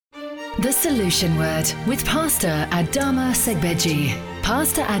The Solution Word with Pastor Adama Segbeji.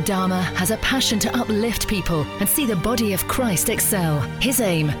 Pastor Adama has a passion to uplift people and see the body of Christ excel. His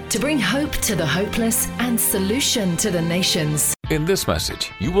aim, to bring hope to the hopeless and solution to the nations. In this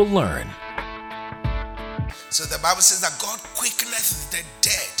message, you will learn. So the Bible says that God quickeneth the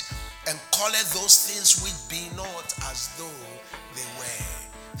dead and calleth those things which be not as though they were.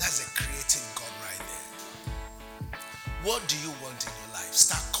 That's a creative God right there. What do you want in your life?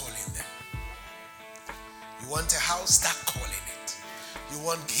 Start calling them. You want a house? Start calling it. You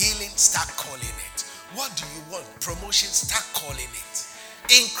want healing? Start calling it. What do you want? Promotion? Start calling it.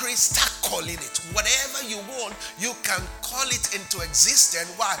 Increase? Start calling it. Whatever you want, you can call it into existence.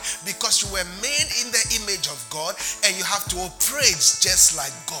 Why? Because you were made in the image of God and you have to operate just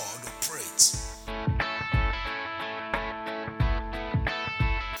like God operates.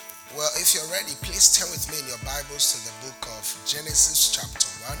 Well, if you're ready, please turn with me in your Bibles to the book of Genesis chapter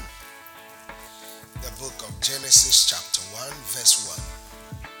 1. The book of Genesis chapter 1 verse 1.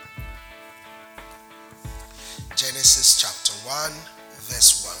 Genesis chapter 1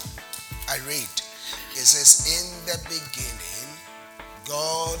 verse 1. I read. It says, in the beginning,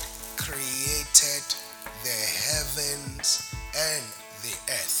 God created the heavens and the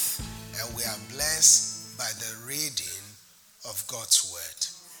earth. And we are blessed by the reading of God's word.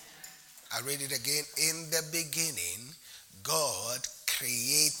 I read it again. In the beginning, God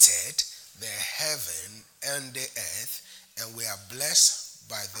created the heaven and the earth, and we are blessed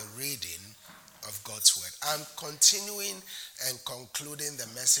by the reading of God's word. I'm continuing and concluding the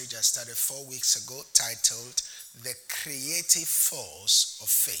message I started 4 weeks ago, titled The Creative Force of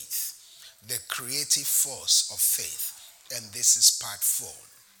Faith. The Creative Force of Faith. And this is part 4.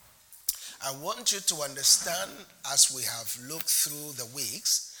 I want you to understand, as we have looked through the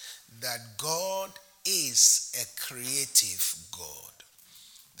weeks, that God is a creative God.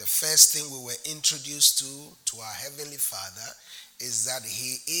 The first thing we were introduced to our Heavenly Father, is that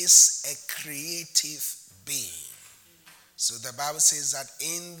He is a creative being. So the Bible says that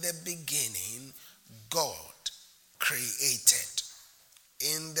in the beginning, God created.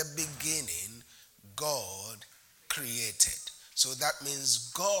 In the beginning, God created. So that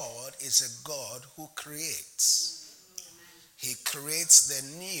means God is a God who creates. He creates the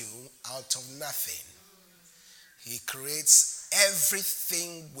new out of nothing. He creates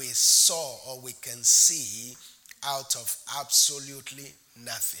everything we saw or we can see out of absolutely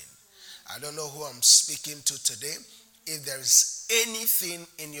nothing. I don't know who I'm speaking to today. If there is anything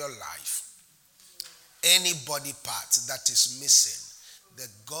in your life, any body part that is missing, the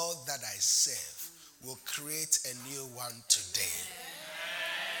God that I serve will create a new one today.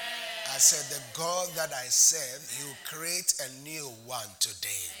 I said, the God that I serve, He will create a new one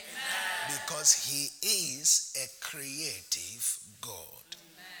today. Because He is a creative God.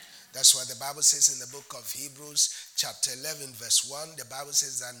 That's why the Bible says in the book of Hebrews chapter 11 verse 1, the Bible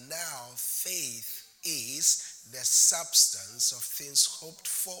says that now faith is the substance of things hoped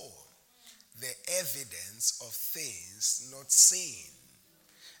for, the evidence of things not seen.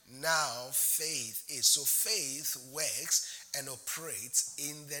 Now faith is. So faith works and operates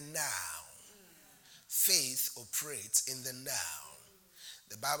in the now. Faith operates in the now.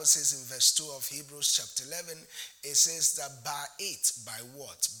 The Bible says in verse 2 of Hebrews chapter 11, it says that by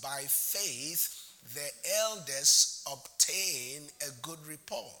what? By faith, the elders obtain a good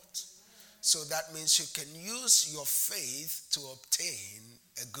report. So that means you can use your faith to obtain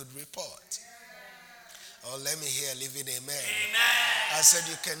a good report. Oh, let me hear a living amen. Amen. I said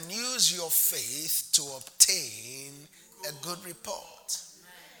you can use your faith to obtain a good report.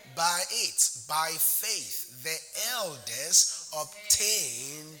 By faith, the elders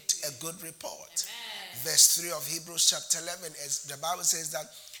obtained a good report. Amen. Verse 3 of Hebrews chapter 11, as the Bible says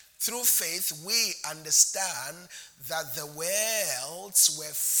that through faith we understand that the worlds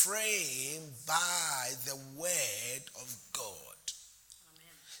were framed by the word of God.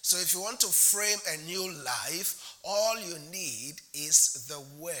 Amen. So if you want to frame a new life, all you need is the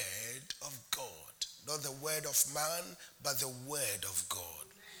word of God. Not the word of man, but the word of God.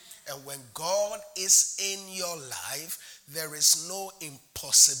 And when God is in your life, there is no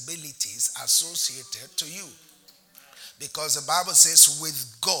impossibilities associated to you. Because the Bible says,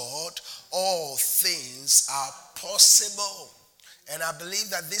 with God, all things are possible. And I believe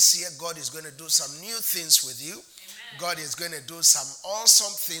that this year, God is going to do some new things with you. God is going to do some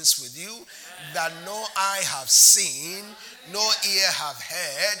awesome things with you that no eye have seen, no ear have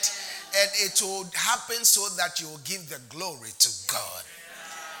heard. And it will happen so that you will give the glory to God.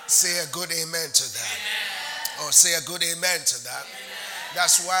 Say a good amen to that. Amen. Or say a good amen to that. Amen.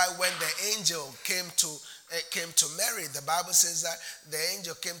 That's why when the angel came to came to Mary, the Bible says that the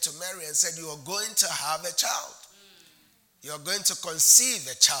angel came to Mary and said, you are going to have a child. You are going to conceive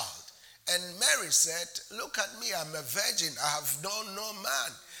a child. And Mary said, look at me, I'm a virgin. I have known no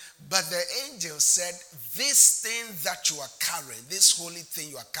man. But the angel said, this thing that you are carrying, this holy thing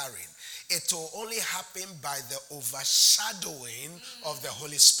you are carrying, it will only happen by the overshadowing of the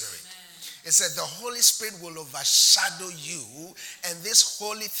Holy Spirit. It said the Holy Spirit will overshadow you, and this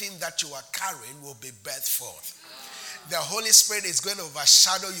holy thing that you are carrying will be birthed forth. The Holy Spirit is going to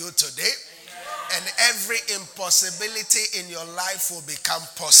overshadow you today, and every impossibility in your life will become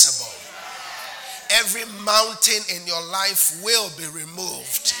possible. Every mountain in your life will be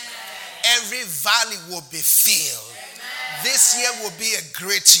removed. Every valley will be filled. This year will be a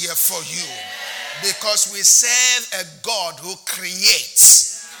great year for you, because we serve a God who creates.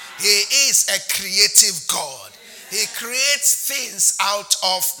 He is a creative God. He creates things out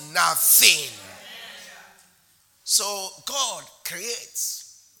of nothing. So God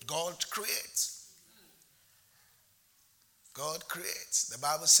creates. God creates. God creates. The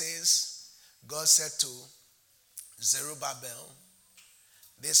Bible says, God said to Zerubbabel,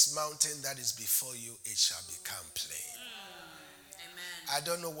 this mountain that is before you, it shall become plain. Amen. I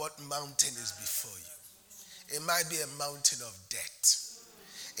don't know what mountain is before you. It might be a mountain of debt.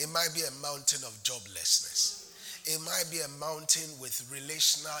 It might be a mountain of joblessness. It might be a mountain with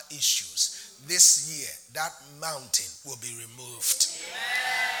relational issues. This year, that mountain will be removed.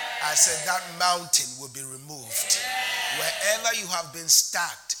 I said that mountain will be removed. Wherever you have been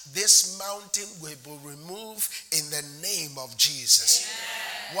stuck, this mountain will be removed in the name of Jesus.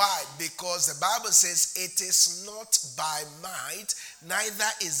 Why? Because the Bible says it is not by might,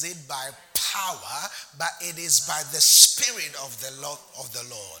 neither is it by power, but it is by the Spirit of the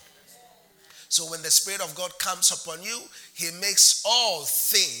Lord. So when the Spirit of God comes upon you, He makes all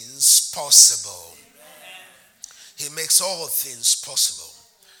things possible. He makes all things possible.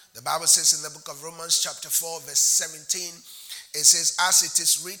 The Bible says in the book of Romans chapter 4 verse 17, it says, as it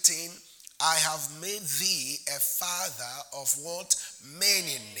is written, I have made thee a father of what?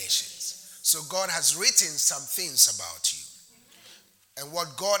 Many nations. So God has written some things about you. And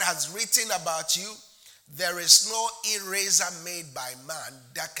what God has written about you, there is no eraser made by man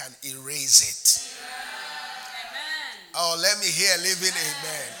that can erase it. Amen. Oh, let me hear a living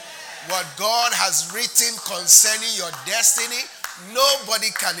amen. What God has written concerning your destiny,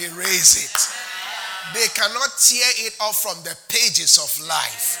 nobody can erase it. They cannot tear it off from the pages of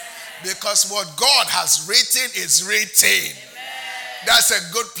life, because what God has written is written. That's a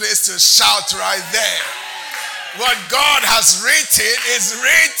good place to shout right there. What God has written is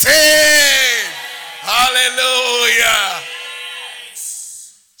written. Hallelujah.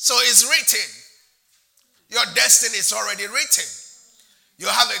 So it's written. Your destiny is already written. You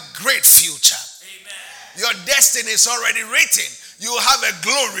have a great future. Your destiny is already written. You have a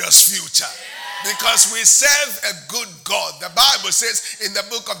glorious future. Because we serve a good God. The Bible says in the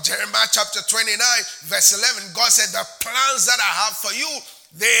book of Jeremiah chapter 29 verse 11, God said, the plans that I have for you,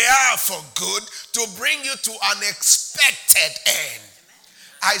 they are for good, to bring you to an expected end.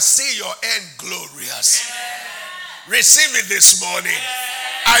 I see your end glorious. Receive it this morning.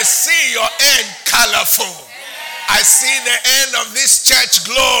 I see your end colorful. I see the end of this church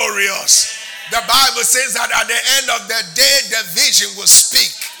glorious. The Bible says that at the end of the day, the vision will speak.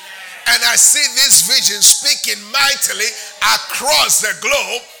 And I see this vision speaking mightily across the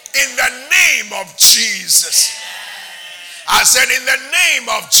globe in the name of Jesus. I said in the name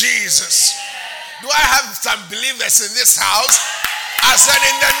of Jesus. Do I have some believers in this house? I said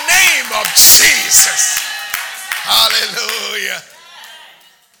in the name of Jesus. Hallelujah.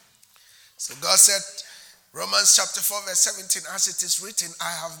 So God said, Romans chapter 4 verse 17, as it is written,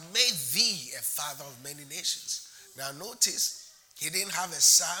 I have made thee a father of many nations. Now notice, he didn't have a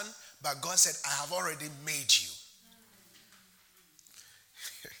son, but God said, I have already made you.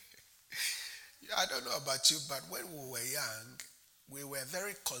 I don't know about you, but when we were young, we were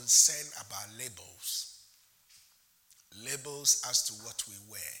very concerned about labels. Labels as to what we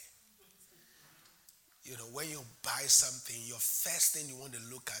wear. You know, when you buy something, your first thing you want to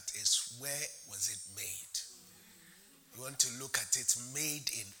look at is, where was it made? You want to look at it,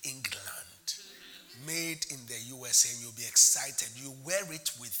 made in England, made in the USA, and you'll be excited. You wear it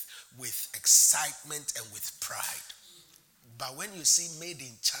with excitement and with pride. But when you see made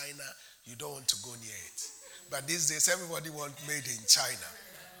in China, you don't want to go near it. But these days, everybody wants made in China.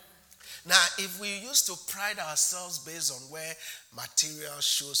 Now, if we used to pride ourselves based on where material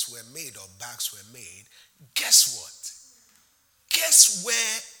shoes were made or bags were made, guess what? Guess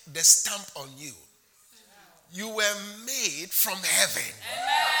where the stamp on you? You were made from heaven.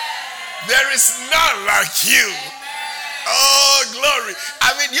 There is none like you. Oh, glory.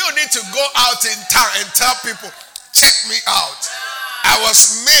 I mean, you need to go out in town and tell people, check me out. I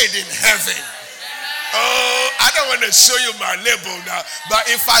was made in heaven. Oh, I don't want to show you my label now, but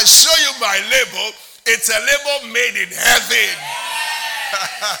if I show you my label, it's a label made in heaven.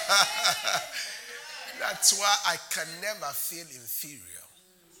 That's why I can never feel inferior,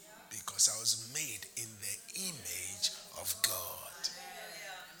 because I was made in the image of God.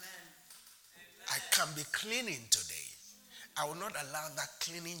 I can be cleaning today. I will not allow that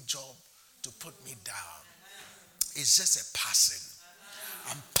cleaning job to put me down. It's just a passing.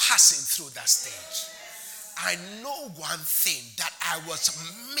 I'm passing through that stage. I know one thing, that I was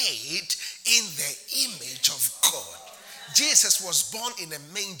made in the image of God. Jesus was born in a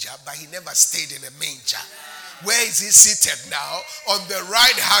manger, but he never stayed in a manger. Where is he seated now? On the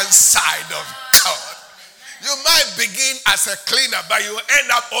right hand side of God. You might begin as a cleaner, but you end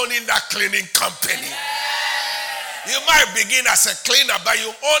up owning that cleaning company. You might begin as a cleaner, but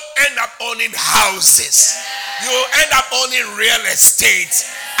you end up owning houses. You end up owning real estate.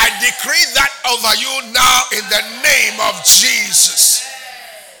 I decree that over you now in the name of Jesus.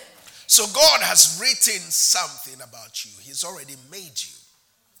 So God has written something about you. He's already made you.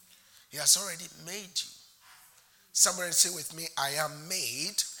 He has already made you. Somebody say with me, I am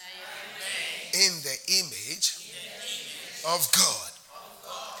made in the image of God.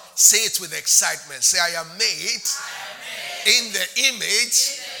 Say it with excitement. Say, I am made in the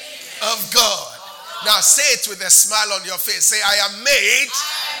image of God. Now say it with a smile on your face. Say, I am made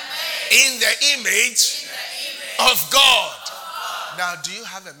in the image of God. Now, do you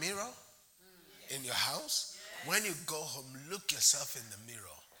have a mirror in your house? When you go home, look yourself in the mirror.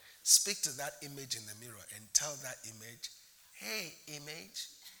 Speak to that image in the mirror and tell that image, hey, image,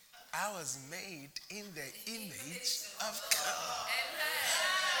 I was made in the image of God.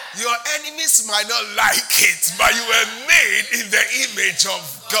 Your enemies might not like it, but you were made in the image of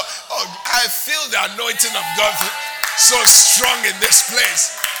God. Oh, I feel the anointing of God so strong in this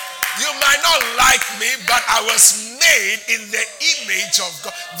place. You might not like me, but I was made in the image of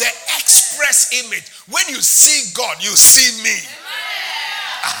God. The express image. When you see God, you see me.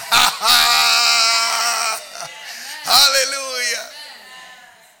 Hallelujah.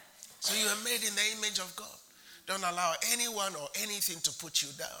 So you are made in the image of God. Don't allow anyone or anything to put you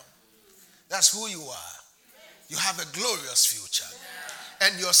down. That's who you are. You have a glorious future.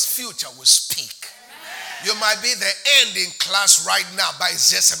 And your future will speak. You might be the end in class right now, but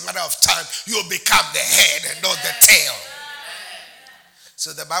it's just a matter of time. You'll become the head and not the tail.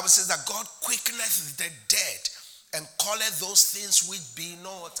 So the Bible says that God quickeneth the dead and calleth those things which be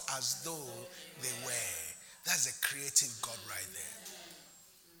not as though they were. That's a creative God right there.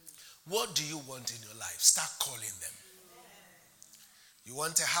 What do you want in your life? Start calling them. You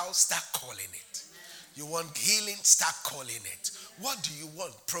want a house? Start calling it. You want healing? Start calling it. What do you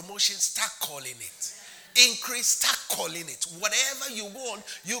want? Promotion? Start calling it. Increase? Start calling it. Whatever you want,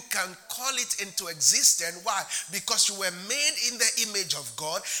 you can call it into existence. Why? Because you were made in the image of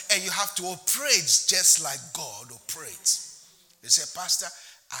God, and you have to operate just like God operates. They say, Pastor,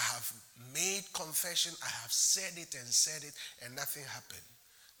 I have made confession, I have said it, and nothing happened.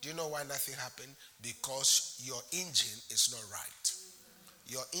 Do you know why nothing happened? Because your engine is not right.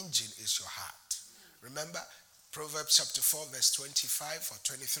 Your engine is your heart. Remember, Proverbs chapter 4 verse 25 or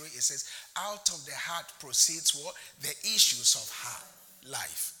 23, it says, out of the heart proceeds what? The issues of heart,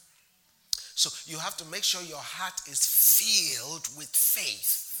 life. So you have to make sure your heart is filled with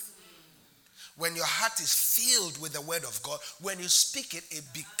faith. When your heart is filled with the word of God, when you speak it, it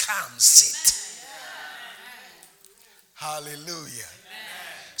becomes it. Hallelujah.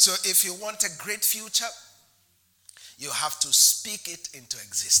 So if you want a great future, you have to speak it into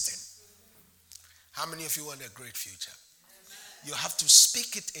existence. How many of you want a great future? You have to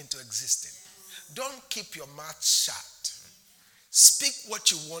speak it into existence. Don't keep your mouth shut. Speak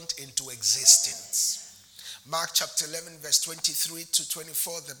what you want into existence. Mark chapter 11 verse 23 to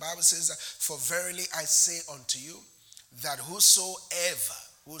 24, the Bible says, for verily I say unto you, that whosoever,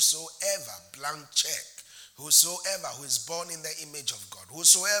 blank check, whosoever who is born in the image of God,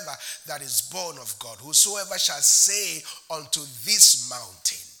 whosoever that is born of God, whosoever shall say unto this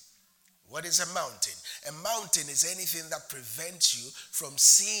mountain. What is a mountain? A mountain is anything that prevents you from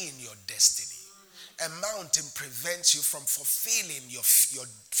seeing your destiny. A mountain prevents you from fulfilling your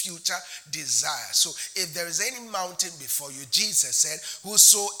future desire. So if there is any mountain before you, Jesus said,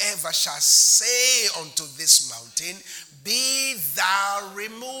 whosoever shall say unto this mountain, be thou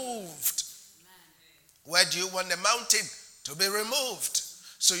removed. Where do you want the mountain to be removed?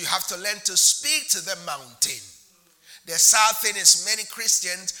 So you have to learn to speak to the mountain. The sad thing is many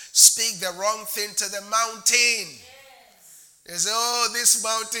Christians speak the wrong thing to the mountain. They say, oh, this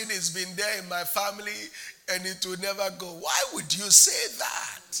mountain has been there in my family and it will never go. Why would you say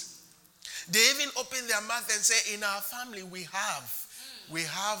that? They even open their mouth and say, in our family we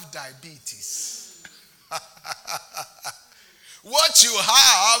have diabetes. What you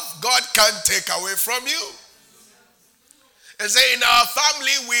have, God can't take away from you. They say, in our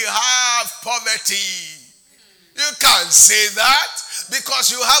family we have poverty. You can't say that because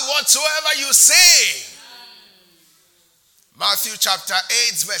you have whatsoever you say. Matthew chapter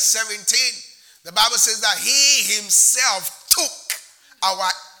 8 verse 17. The Bible says that he himself took our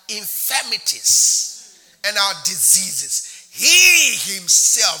infirmities and our diseases. He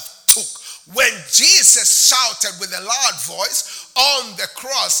himself took. When Jesus shouted with a loud voice on the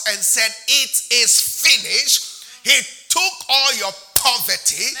cross and said, it is finished, he took all your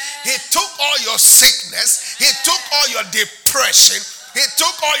poverty, he took all your sickness, he took all your depression, he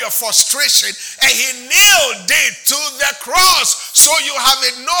took all your frustration, and he nailed it to the cross, so you have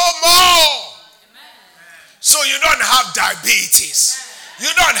it no more. So you don't have diabetes,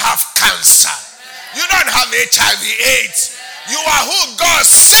 you don't have cancer, you don't have HIV/AIDS. You are who God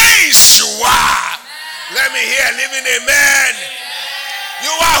says you are. Let me hear a living amen. You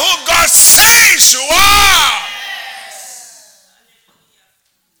are who God says you are.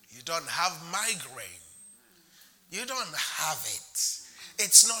 You don't have migraine. You don't have it.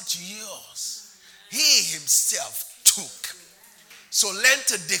 It's not yours. He himself took. So learn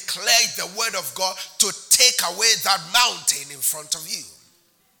to declare the word of God to take away that mountain in front of you.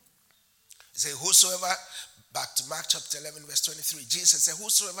 Say, whosoever, back to Mark chapter 11 verse 23, Jesus said,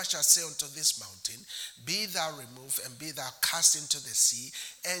 whosoever shall say unto this mountain, be thou removed and be thou cast into the sea,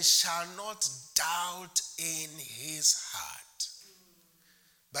 and shall not doubt in his heart,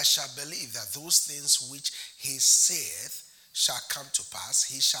 but shall believe that those things which he saith shall come to pass,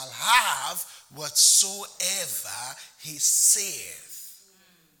 he shall have whatsoever he saith.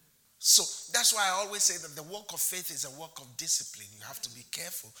 So that's why I always say that the walk of faith is a walk of discipline. You have to be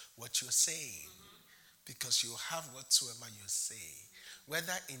careful what you're saying, because you have whatsoever you say,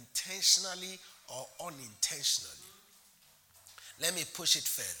 whether intentionally or unintentionally. Let me push it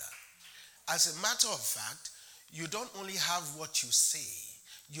further. As a matter of fact, you don't only have what you say,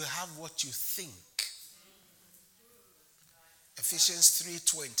 you have what you think. Ephesians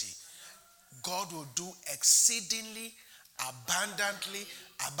 3:20. God will do exceedingly abundantly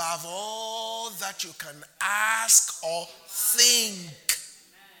above all that you can ask or think.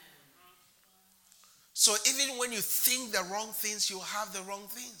 So even when you think the wrong things, you have the wrong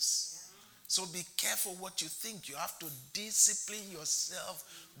things. So be careful what you think. You have to discipline yourself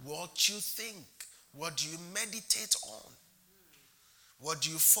what you think. What do you meditate on? What do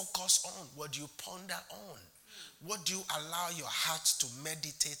you focus on? What do you ponder on? What do you allow your heart to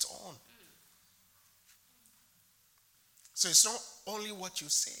meditate on? So it's not only what you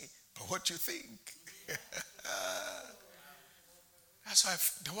say, but what you think. That's why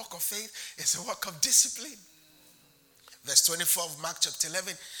the walk of faith is a walk of discipline. Verse 24 of Mark chapter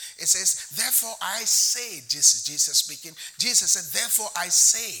 11, it says, therefore I say, Jesus speaking, Jesus said, therefore I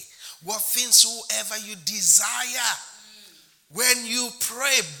say, what things soever you desire, when you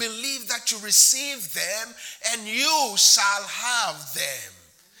pray, believe that you receive them and you shall have them.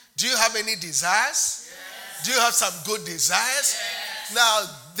 Do you have any desires? Yes. Do you have some good desires? Yes. Now,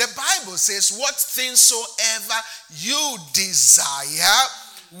 the Bible says, what things soever you desire,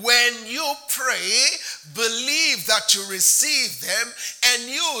 when you pray, believe that you receive them and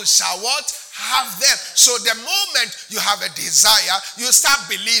you shall what? Have them. So the moment you have a desire, you start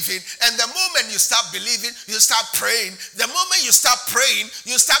believing, and the moment you start believing, you start praying. The moment you start praying,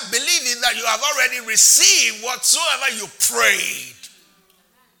 you start believing that you have already received whatsoever you prayed.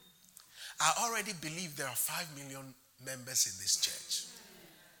 I already believe there are 5 million members in this church.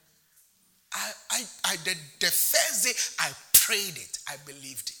 The first day I prayed it, I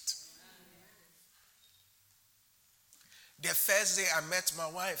believed it. The first day I met my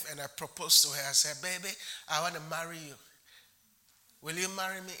wife and I proposed to her, I said, baby, I want to marry you. Will you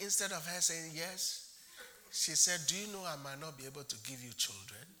marry me? Instead of her saying yes, she said, do you know I might not be able to give you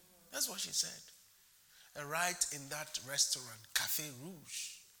children? That's what she said. And right in that restaurant, Cafe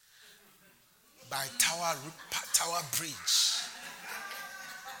Rouge, by Tower Bridge.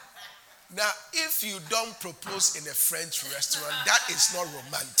 Now, if you don't propose in a French restaurant, that is not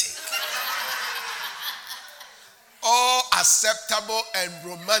romantic. All acceptable and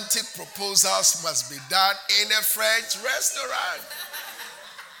romantic proposals must be done in a French restaurant.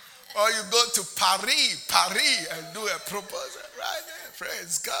 Or you go to Paris, and do a proposal right there.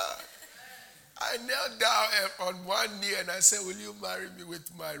 Praise God. I knelt down on one knee and I said, will you marry me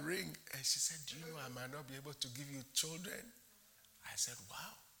with my ring? And she said, do you know I might not be able to give you children? I said,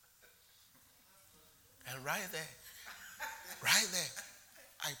 wow. And right there,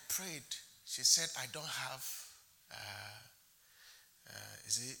 I prayed. She said, I don't have,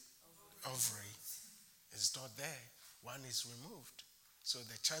 ovary? It's not there. One is removed. So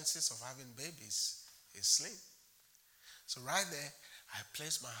the chances of having babies is slim. So right there, I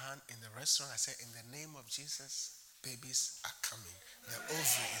placed my hand in the restaurant. I said, in the name of Jesus, babies are coming. The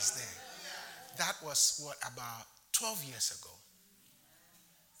ovary is there. That was about 12 years ago.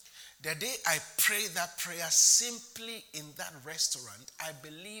 The day I prayed that prayer simply in that restaurant, I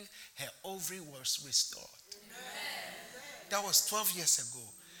believe her ovary was restored. That was 12 years ago.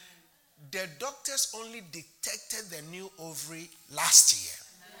 The doctors only detected the new ovary last year.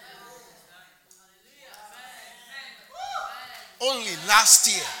 Only last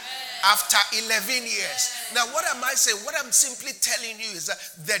year, after 11 years. Now, what am I saying? What I'm simply telling you is that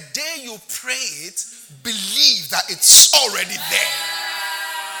the day you pray it, believe that it's already there.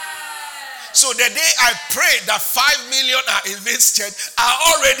 So the day I prayed that 5 million are in this church, I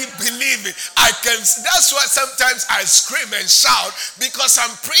already believe it. That's why sometimes I scream and shout, because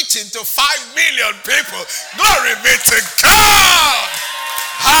I'm preaching to 5 million people. Glory be to God.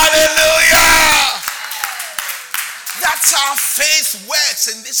 Hallelujah. That's how faith works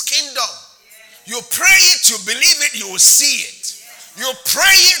in this kingdom. You pray it, you believe it, you will see it. You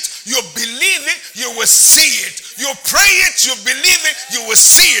pray it, you believe it, you will see it. You pray it, you believe it, you will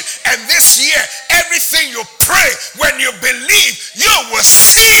see it. And this year, everything you pray, when you believe, you will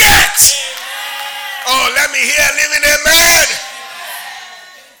see it. Oh, let me hear a living amen.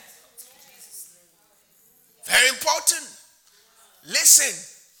 Very important.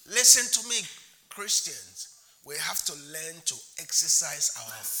 Listen to me, Christians. We have to learn to exercise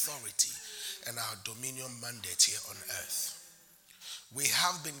our authority and our dominion mandate here on earth. We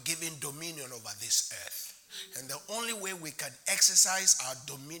have been given dominion over this earth. And the only way we can exercise our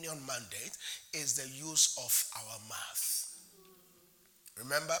dominion mandate is the use of our mouth.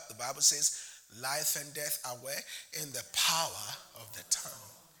 Remember, the Bible says, life and death are where? In the power of the tongue.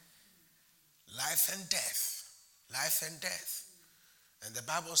 Life and death. Life and death. And the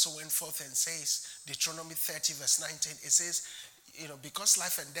Bible also went forth and says, Deuteronomy 30 verse 19, it says, because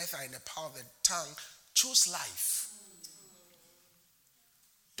life and death are in the power of the tongue, choose life.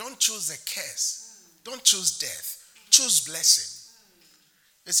 Don't choose the curse. Don't choose death. Choose blessing.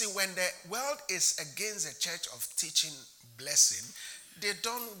 You see, when the world is against the church of teaching blessing, they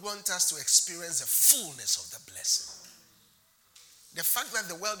don't want us to experience the fullness of the blessing. The fact that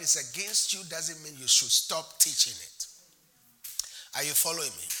the world is against you doesn't mean you should stop teaching it. Are you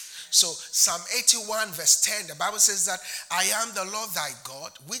following me? So Psalm 81 verse 10, the Bible says that I am the Lord thy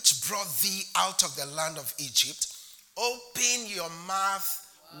God, which brought thee out of the land of Egypt. Open your mouth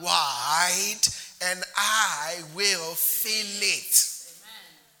wide and I will fill it.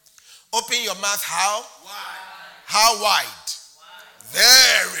 Amen. Open your mouth how? Wide. How wide?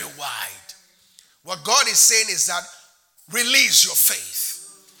 Very wide. What God is saying is that release your faith.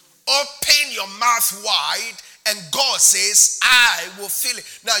 Open your mouth wide. And God says, I will fill it.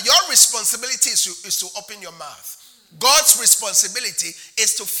 Now, your responsibility is to open your mouth. God's responsibility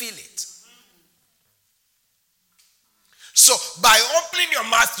is to fill it. So, by opening your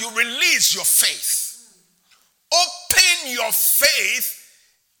mouth, you release your faith. Open your faith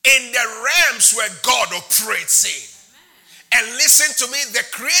in the realms where God operates in. And listen to me, the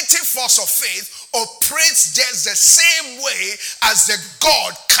creative force of faith operates just the same way as the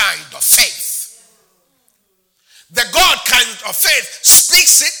God kind of faith. The God kind of faith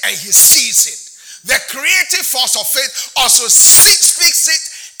speaks it and he sees it. The creative force of faith also speaks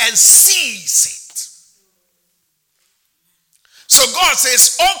it and sees it. So God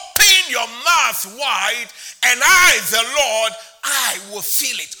says, open your mouth wide and I, the Lord, I will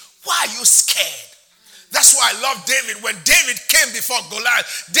fill it. Why are you scared? That's why I love David. When David came before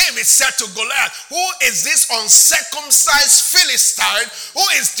Goliath, David said to Goliath, who is this uncircumcised Philistine who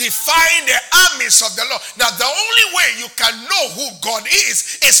is defying the armies of the Lord? Now, the only way you can know who God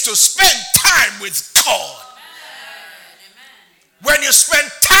is to spend time with God. When you spend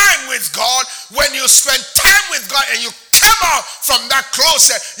time with God, and you come out from that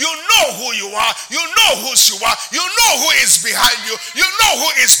closet, you know who you are, you know whose you are, you know who is behind you, you know who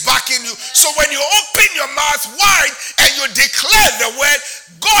is backing you. So when you open your mouth wide and you declare the word,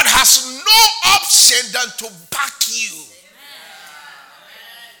 God has no option than to back you.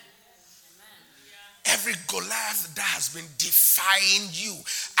 Every Goliath that has been defying you,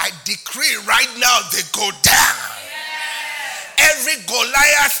 I decree right now they go down. Every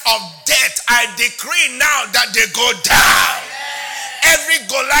Goliath of death, I decree now that they go down. Every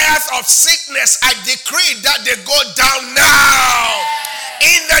Goliath of sickness, I decree that they go down now.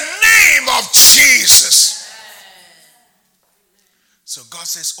 In the name of Jesus. So God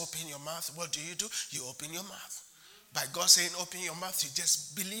says, open your mouth. What do? You open your mouth. By God saying, open your mouth, you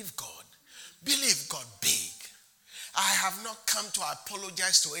just believe God. Believe God big. I have not come to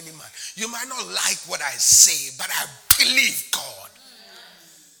apologize to any man. You might not like what I say, but I believe God.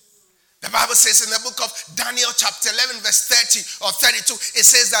 The Bible says in the book of Daniel chapter 11 verse 30 or 32, it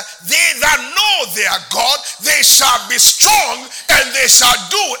says that they that know their God, they shall be strong and they shall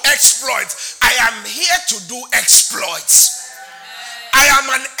do exploits. I am here to do exploits. I am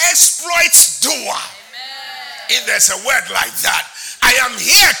an exploits doer. If there's a word like that. I am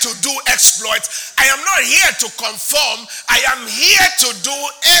here to do exploits. I am not here to conform. I am here to do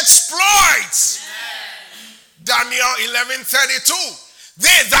exploits. Daniel 11:32. They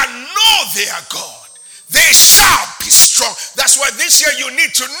that know their God, they shall be strong. That's why this year you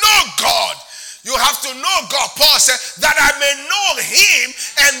need to know God. You have to know God. Paul said that I may know him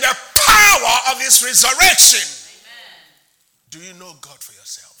and the power of his resurrection. Do you know God for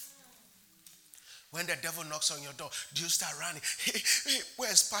yourself? When the devil knocks on your door, do you start running? Hey,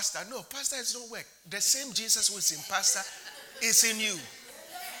 where's pastor? No, pastor is no work. The same Jesus who is in pastor is in you.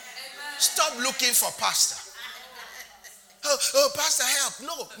 Stop looking for pastor. Oh, pastor, help.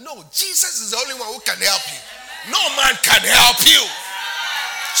 No, Jesus is the only one who can help you. No man can help you.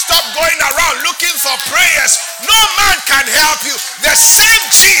 Stop going around looking for prayers. No man can help you. The same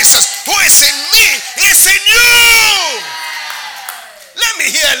Jesus who is in me is in you. Let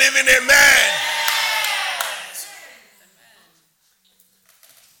me hear a living amen.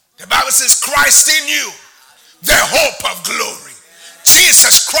 The Bible says Christ in you, the hope of glory.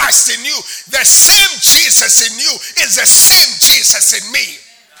 Jesus Christ in you, the same Jesus in you is the same Jesus in me.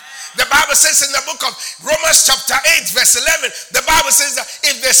 The Bible says in the book of Romans chapter 8 verse 11, the Bible says that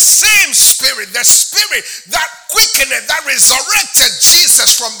if the same spirit, the spirit that quickened, that resurrected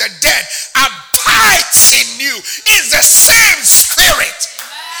Jesus from the dead abides in you, is the same spirit,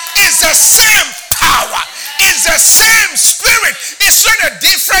 is the same power, is the same spirit. It's not a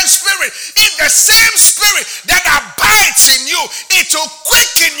different spirit. It's the same spirit that abides in you. It will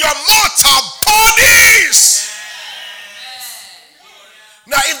quicken your mortal bodies.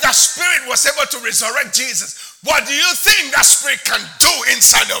 Now, if that spirit was able to resurrect Jesus, what do you think that spirit can do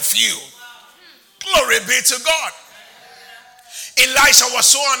inside of you? Glory be to God. Elisha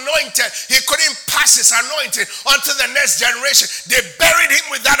was so anointed, he couldn't pass his anointing onto the next generation. They buried him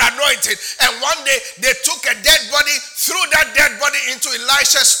with that anointing. And one day, they took a dead body, threw that dead body into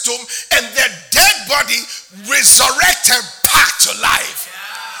Elisha's tomb, and the dead body resurrected back to life.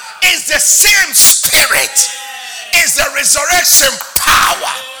 It's the same spirit. It's the resurrection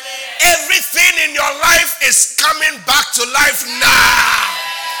power. Everything in your life is coming back to life now.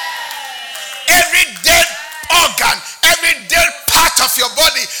 Every dead organ, every dead part of your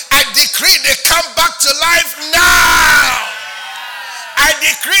body, I decree they come back to life now. I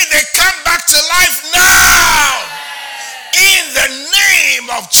decree they come back to life now. In the name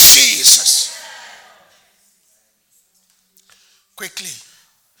of Jesus. Quickly.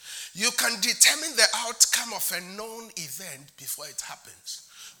 You can determine the outcome of a known event before it happens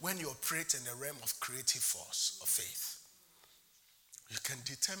when you operate in the realm of creative force of faith. You can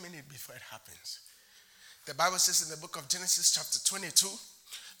determine it before it happens. The Bible says in the book of Genesis chapter 22,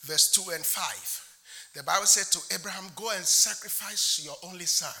 verse 2 and 5, the Bible said to Abraham, go and sacrifice your only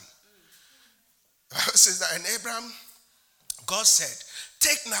son. The Bible says that, and Abraham, God said,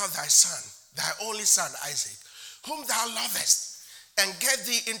 take now thy son, thy only son Isaac, whom thou lovest, and get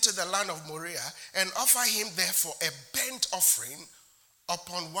thee into the land of Moriah, and offer him therefore a burnt offering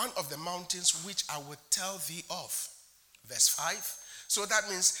upon one of the mountains which I will tell thee of. Verse 5. So that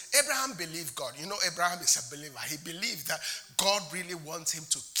means Abraham believed God. You know, Abraham is a believer. He believed that God really wants him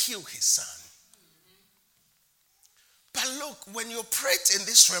to kill his son. But look, when you operate in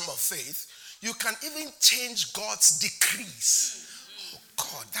this realm of faith, you can even change God's decrees. Oh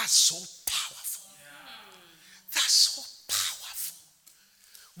God, that's so powerful. That's so powerful.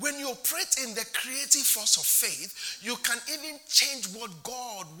 When you operate in the creative force of faith, you can even change what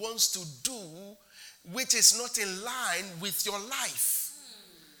God wants to do, which is not in line with your life.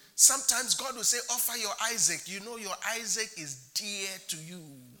 Sometimes God will say, offer your Isaac. You know your Isaac is dear to you.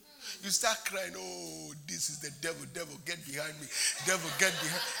 You start crying, oh, this is the devil. Devil, get behind me. Devil, get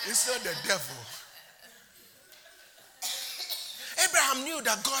behind. It's not the devil. Abraham knew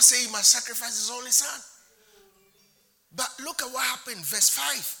that God said he must sacrifice his only son. But look at what happened. Verse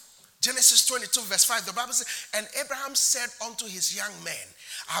 5. Genesis 22 verse 5, the Bible says, and Abraham said unto his young men,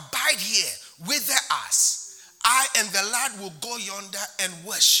 abide here, wither us. I and the lad will go yonder and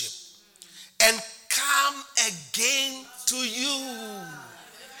worship, and come again to you.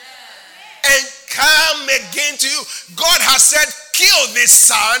 And come again to you. God has said, kill this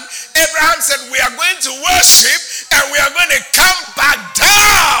son. Abraham said, we are going to worship and we are going to come back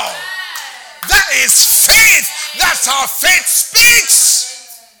down. That is faith. That's how faith speaks.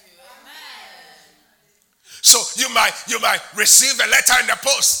 So you might receive a letter in the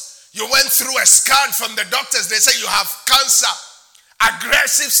post. You went through a scan from the doctors. They say you have cancer,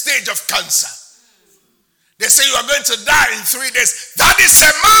 aggressive stage of cancer. They say you are going to die in 3 days. That is a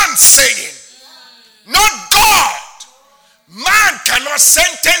man saying, not God. Man cannot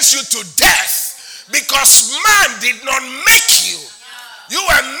sentence you to death because man did not make you. You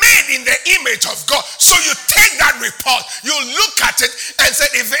were made in the image of God. So you take that report, you look at it and say,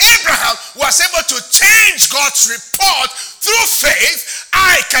 if Abraham was able to change God's report through faith,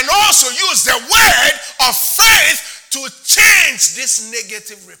 I can also use the word of faith to change this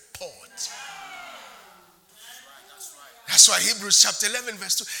negative report. That's why Hebrews chapter 11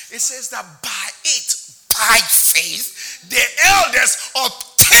 verse 2, it says that by faith, the elders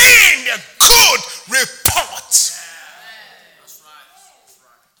obtained a good report.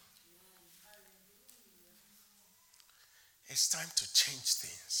 It's time to change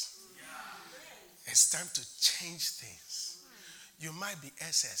things. It's time to change things. You might be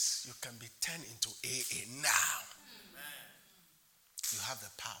SS, you can be turned into AA now. You have the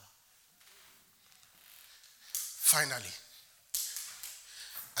power. Finally,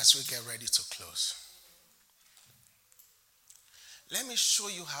 as we get ready to close, let me show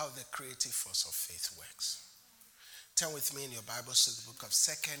you how the creative force of faith works. Turn with me in your Bibles to the book of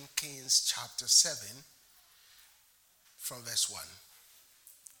 2 Kings chapter 7 from verse 1.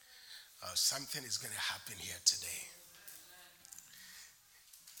 Something is going to happen here today.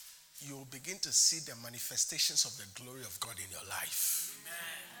 You will begin to see the manifestations of the glory of God in your life. Amen.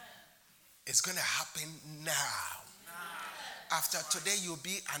 It's going to happen now. After today, you'll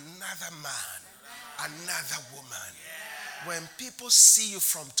be another man, another woman. When people see you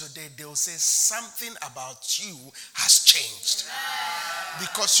from today, they'll say something about you has changed.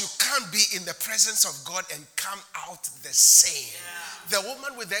 Because you can't be in the presence of God and come out the same. The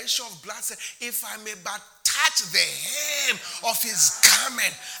woman with the issue of blood said, if I may but touch the hem of his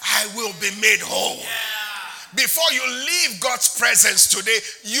garment, I will be made whole. Before you leave God's presence today,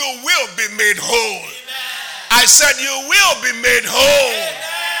 you will be made whole. I said you will be made whole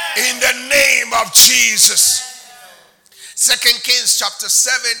in the name of Jesus. 2 Kings chapter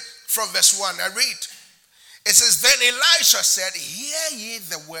 7 from verse 1, I read. It says, then Elisha said, hear ye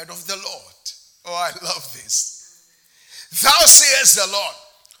the word of the Lord. Oh, I love this. Thou sayest the Lord,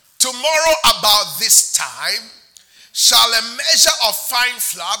 tomorrow about this time shall a measure of fine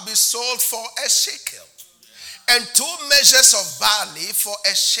flour be sold for a shekel, and 2 measures of barley for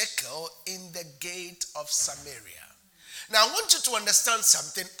a shekel in the gate of Samaria. Now I want you to understand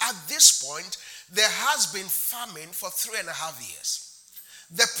something. At this point, there has been famine for 3.5 years.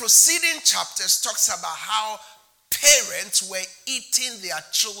 The preceding chapters talks about how parents were eating their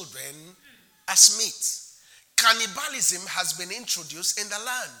children as meat. Cannibalism has been introduced in the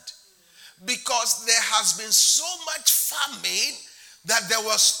land because there has been so much famine that there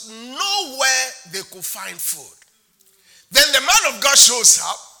was nowhere they could find food. Then the man of God shows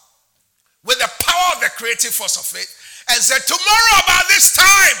up with the power of the creative force of faith and said, tomorrow about this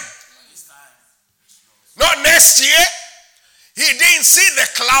time, not next year. He didn't see the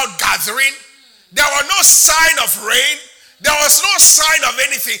cloud gathering. There was no sign of rain. There was no sign of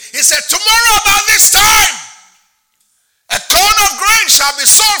anything. He said, tomorrow about this time, a corn of grain shall be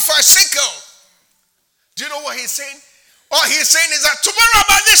sold for a shekel. Do you know what he's saying? What he's saying is that tomorrow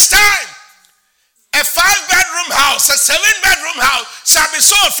about this time, a 5-bedroom house, a 7-bedroom house shall be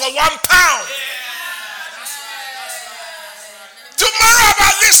sold for £1. Tomorrow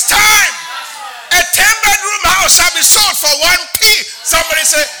about this time, a 10-bedroom house shall be sold for 1p. Somebody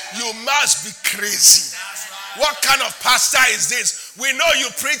say, you must be crazy. What kind of pastor is this? We know you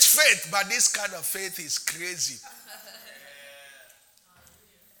preach faith, but this kind of faith is crazy.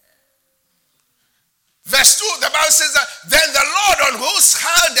 Verse 2, the Bible says that, then the Lord on whose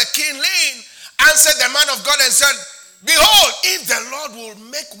hand the king leaned answered the man of God and said, behold, if the Lord will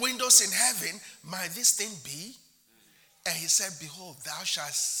make windows in heaven, might this thing be? And he said, behold, thou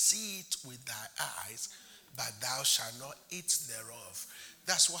shalt see it with thy eyes, but thou shalt not eat thereof.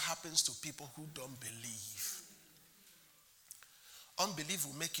 That's what happens to people who don't believe. Unbelief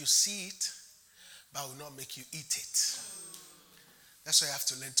will make you see it, but will not make you eat it. That's why you have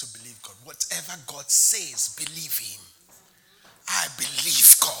to learn to believe God. Whatever God says, believe him. I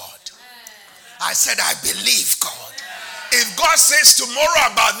believe God. I said I believe God. If God says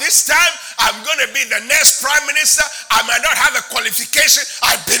tomorrow about this time, I'm going to be the next prime minister, I might not have a qualification,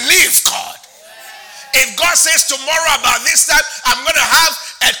 I believe God. If God says tomorrow about this time, I'm going to have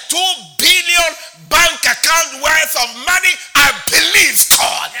a 2 billion bank account worth of money, I believe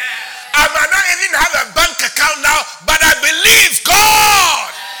God. I might not even have a bank account now, but I believe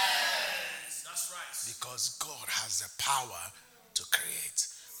God. That's right. Because God has the power to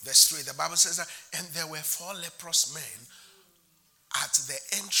create. Verse 3, the Bible says that, and there were 4 leprous men at the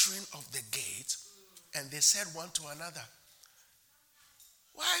entering of the gate, and they said one to another,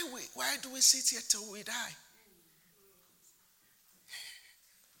 why do we sit here till we die?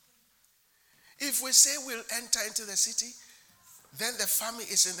 If we say we'll enter into the city, then the family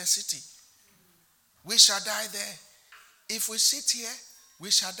is in the city. We shall die there. If we sit here,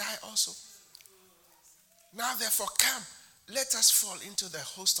 we shall die also. Now therefore come, let us fall into the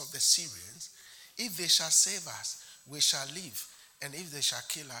host of the Syrians. If they shall save us, we shall live. And if they shall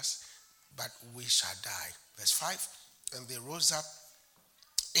kill us, but we shall die. Verse 5, and they rose up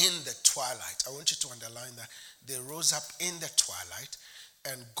in the twilight. I want you to underline that. They rose up in the twilight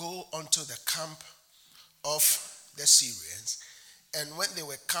and go unto the camp of the Syrians. And when they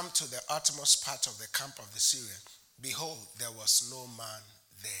were come to the uttermost part of the camp of the Syrians, behold, there was no man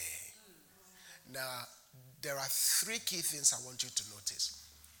there. Now, there are 3 key things I want you to notice.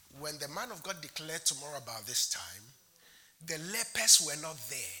 When the man of God declared tomorrow about this time, the lepers were not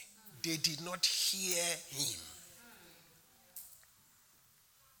there. They did not hear him.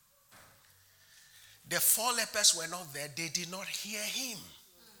 The 4 lepers were not there. They did not hear him.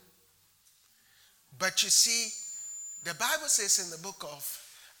 But you see, the Bible says in the book of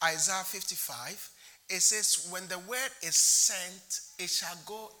Isaiah 55, it says, when the word is sent, it shall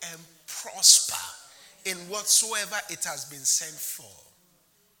go and prosper in whatsoever it has been sent for.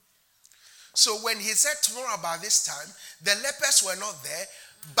 So when he said tomorrow about this time, the lepers were not there,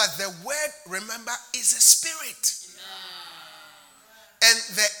 but the word, remember, is a spirit. And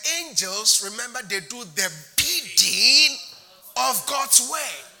the angels, remember, they do the bidding of God's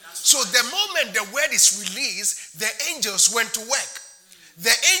word. So the moment the word is released, the angels went to work.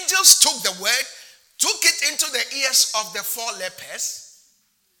 The angels took the word, took it into the ears of the 4 lepers,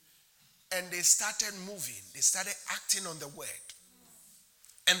 and they started moving. They started acting on the word.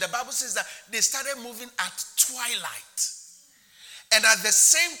 And the Bible says that they started moving at twilight. And at the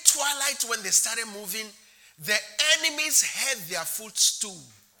same twilight when they started moving, the enemies heard their footstool.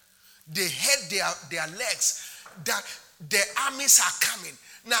 They heard their legs. That the armies are coming.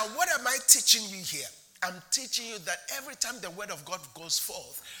 Now, what am I teaching you here? I'm teaching you that every time the word of God goes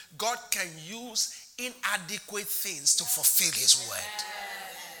forth, God can use inadequate things to fulfill his word.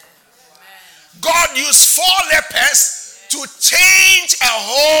 God used 4 lepers to change a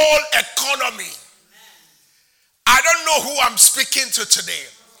whole economy. I don't know who I'm speaking to today.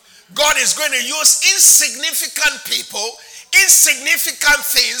 God is going to use insignificant people, insignificant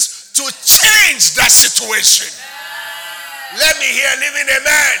things to change that situation. Let me hear a living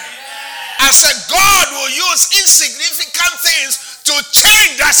amen. I said God will use insignificant things to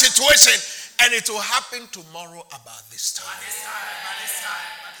change that situation, and it will happen tomorrow about this time.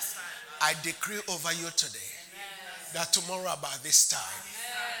 I decree over you today that tomorrow about this time,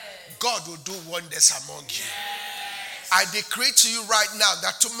 God will do wonders among you. I decree to you right now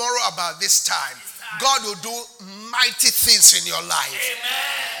that tomorrow about this time, God will do mighty things in your life.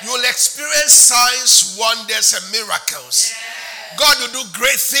 You will experience signs, wonders, and miracles. God will do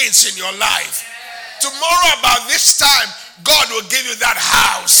great things in your life. Tomorrow about this time, God will give you that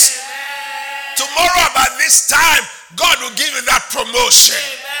house. Tomorrow about this time, God will give you that promotion.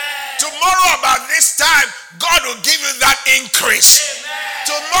 Tomorrow about this time, God will give you that increase.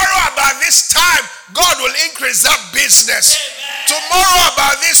 Tomorrow about this time, God will increase that business. Tomorrow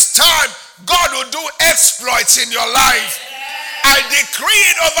about this time, God will do exploits in your life. I decree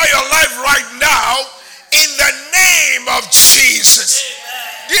it over your life right now in the name of Jesus.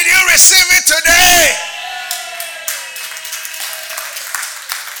 Did you receive it today?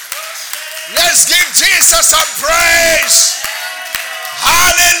 Let's give Jesus some praise.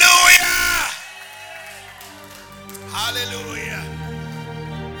 Hallelujah. Hallelujah.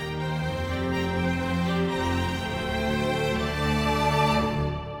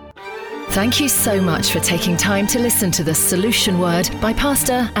 Thank you so much for taking time to listen to the Solution Word by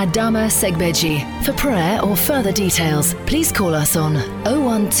Pastor Adama Segbeji. For prayer or further details, please call us on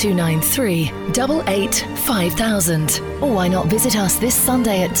 01293 88 5000. Or why not visit us this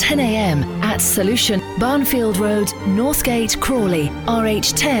Sunday at 10 a.m. at Solution, Barnfield Road, Northgate, Crawley,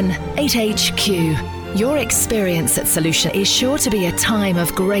 RH10 8HQ. Your experience at Solution is sure to be a time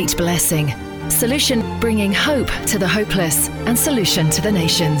of great blessing. Solution, bringing hope to the hopeless and solution to the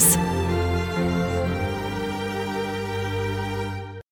nations.